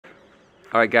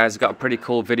Alright guys, I've got a pretty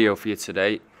cool video for you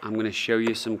today. I'm going to show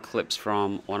you some clips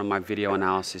from one of my video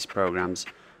analysis programs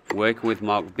working with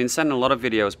Mark. We've been sending a lot of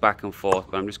videos back and forth,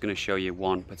 but I'm just going to show you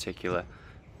one particular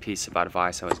piece of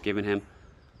advice I was giving him.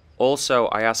 Also,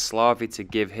 I asked Slavi to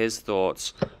give his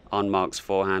thoughts on Mark's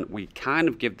forehand. We kind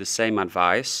of give the same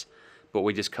advice, but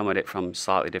we just come at it from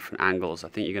slightly different angles. I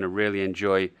think you're going to really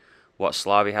enjoy what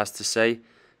Slavi has to say,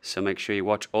 so make sure you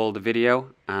watch all the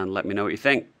video and let me know what you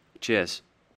think. Cheers.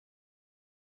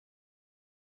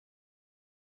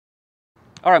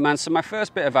 Alright man, so my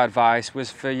first bit of advice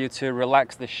was for you to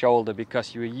relax the shoulder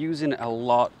because you were using it a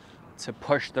lot to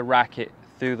push the racket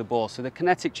through the ball. So the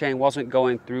kinetic chain wasn't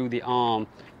going through the arm,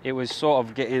 it was sort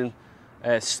of getting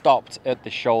stopped at the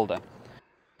shoulder.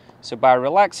 So by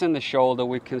relaxing the shoulder,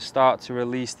 we can start to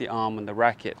release the arm and the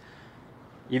racket.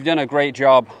 You've done a great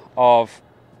job of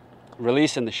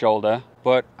releasing the shoulder,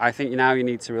 but I think now you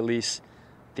need to release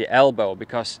the elbow,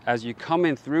 because as you come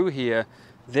in through here,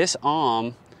 this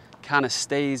arm kind of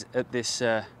stays at this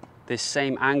this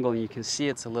same angle, and you can see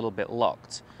it's a little bit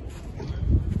locked.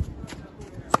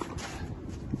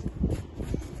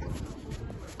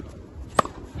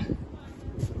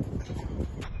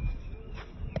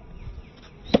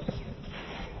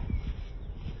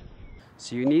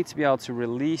 So you need to be able to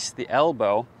release the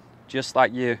elbow just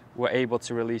like you were able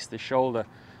to release the shoulder.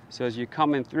 So as you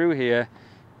come in through here,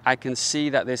 I can see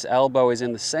that this elbow is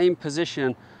in the same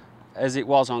position as it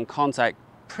was on contact,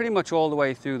 pretty much all the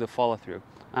way through the follow through.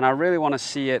 And I really want to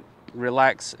see it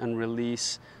relax and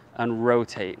release and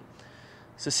rotate.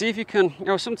 So see if you can,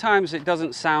 sometimes it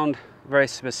doesn't sound very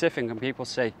specific and people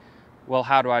say, well,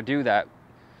 how do I do that?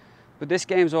 But this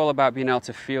game's all about being able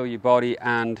to feel your body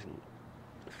and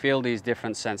feel these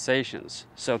different sensations.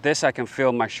 So this, I can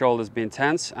feel my shoulders being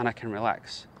tense and I can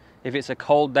relax. If it's a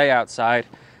cold day outside,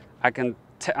 I'm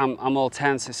all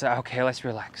tense. I say, okay, let's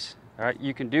relax. All right,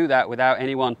 you can do that without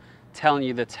anyone telling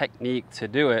you the technique to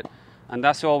do it, and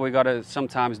that's all we got to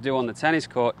sometimes do on the tennis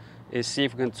court, is see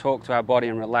if we can talk to our body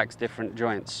and relax different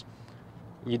joints.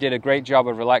 You did a great job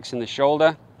of relaxing the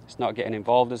shoulder. It's not getting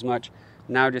involved as much.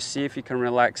 Now just see if you can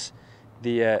relax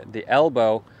the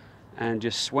elbow and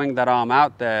just swing that arm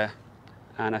out there,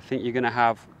 and I think you're going to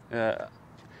have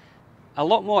a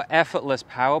lot more effortless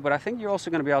power, but I think you're also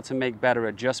going to be able to make better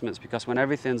adjustments, because when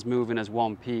everything's moving as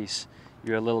one piece,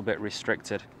 you're a little bit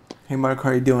restricted. Hey Mark, how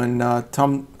are you doing?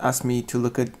 Tom asked me to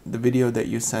look at the video that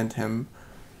you sent him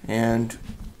and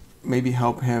maybe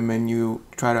help him, and you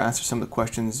try to answer some of the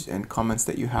questions and comments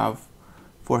that you have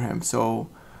for him. So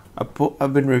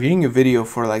I've been reviewing your video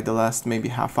for like the last maybe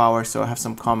half hour, so I have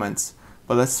some comments.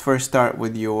 But let's first start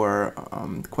with your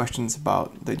questions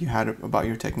that you had about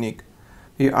your technique.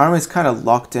 Your arm is kind of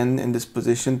locked in this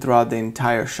position throughout the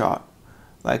entire shot.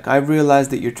 Like, I realized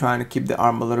that you're trying to keep the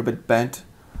arm a little bit bent,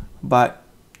 but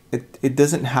it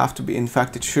doesn't have to be. In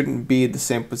fact, it shouldn't be the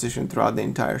same position throughout the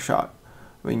entire shot.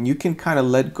 I mean, you can kind of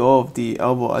let go of the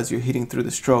elbow as you're hitting through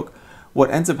the stroke. What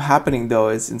ends up happening though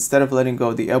is, instead of letting go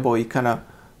of the elbow,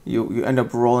 you end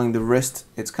up rolling the wrist.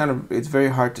 It's very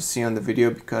hard to see on the video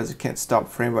because you can't stop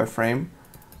frame by frame,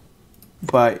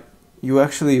 but you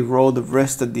actually roll the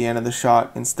wrist at the end of the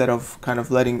shot instead of kind of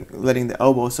letting the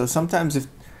elbow. So sometimes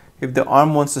if the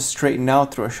arm wants to straighten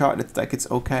out through a shot,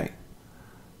 it's okay.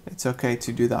 It's okay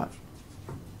to do that.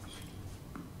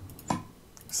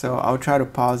 So I'll try to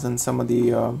pause on some of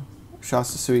the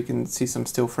shots so you can see some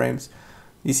still frames.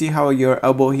 You see how your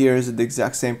elbow here is at the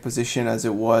exact same position as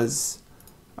it was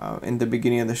in the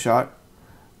beginning of the shot,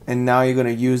 and now you're going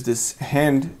to use this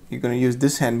hand. You're going to use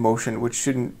this hand motion, which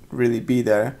shouldn't really be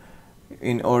there,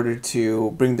 in order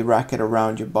to bring the racket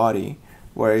around your body,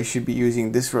 where you should be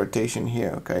using this rotation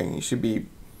here. Okay, you should be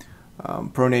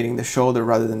pronating the shoulder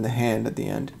rather than the hand at the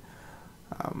end.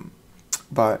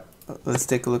 But let's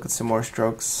take a look at some more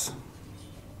strokes.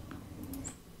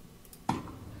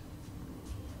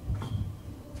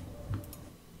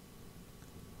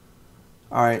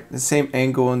 Alright, the same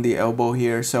angle on the elbow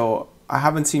here. So I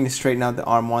haven't seen you straighten out the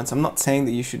arm once. I'm not saying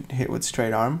that you should hit with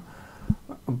straight arm,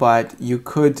 but you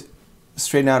could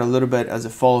straighten out a little bit as a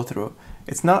follow through.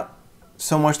 It's not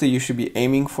so much that you should be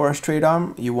aiming for a straight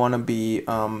arm. You want to be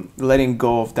letting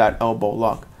go of that elbow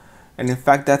lock. And in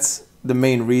fact, that's the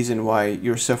main reason why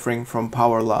you're suffering from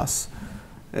power loss,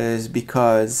 is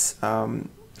because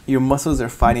your muscles are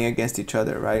fighting against each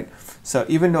other, right? So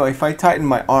even though if I tighten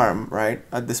my arm, right,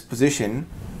 at this position,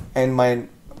 and my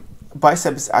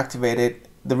bicep is activated,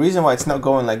 the reason why it's not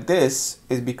going like this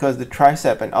is because the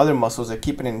tricep and other muscles are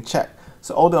keeping it in check.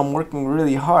 So although I'm working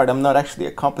really hard, I'm not actually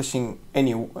accomplishing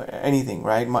anything,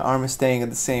 right? My arm is staying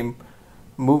at the same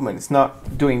movement. It's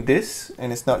not doing this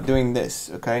and it's not doing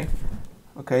this, okay?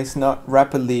 Okay, it's not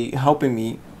rapidly helping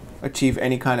me achieve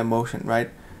any kind of motion, right?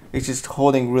 It's just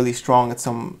holding really strong at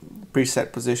some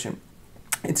preset position.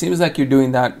 It seems like you're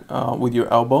doing that with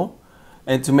your elbow,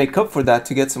 and to make up for that,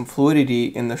 to get some fluidity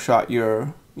in the shot,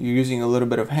 you're using a little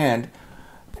bit of hand,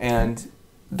 and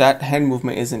that hand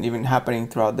movement isn't even happening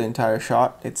throughout the entire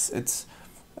shot. It's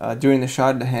during the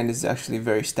shot, the hand is actually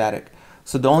very static.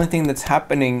 So the only thing that's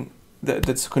happening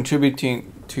that's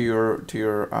contributing to your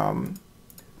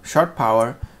shot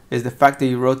power is the fact that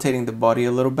you're rotating the body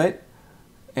a little bit,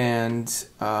 and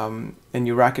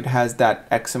your racket has that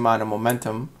X amount of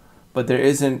momentum, but there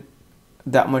isn't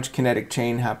that much kinetic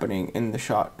chain happening in the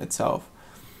shot itself.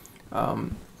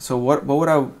 So what would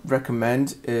I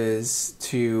recommend is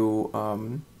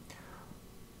to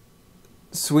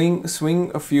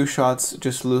swing a few shots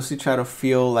just loosely, try to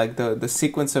feel like the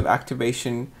sequence of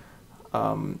activation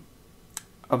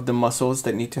of the muscles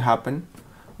that need to happen,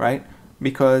 right?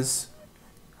 Because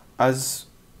as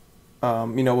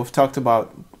we've talked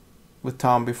about with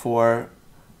Tom before,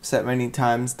 said many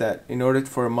times that in order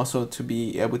for a muscle to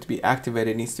be able to be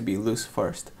activated, it needs to be loose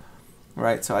first,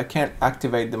 right? So I can't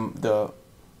activate the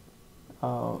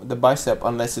bicep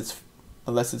unless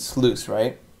it's loose,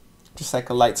 right? Just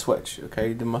like a light switch,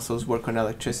 okay? The muscles work on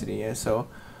electricity, yeah? So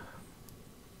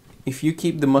if you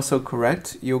keep the muscle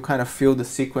correct, you'll kind of feel the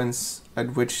sequence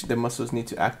at which the muscles need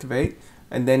to activate,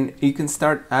 and then you can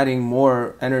start adding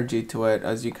more energy to it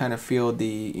as you kind of feel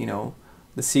the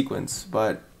sequence.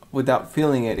 But without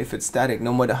feeling it, if it's static,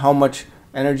 no matter how much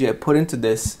energy I put into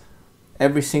this,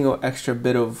 every single extra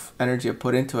bit of energy I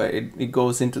put into it, it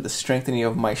goes into the strengthening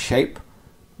of my shape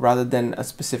rather than a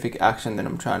specific action that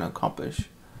I'm trying to accomplish.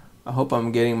 I hope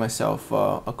I'm getting myself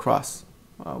across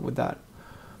with that.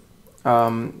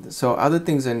 So other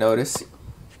things I notice,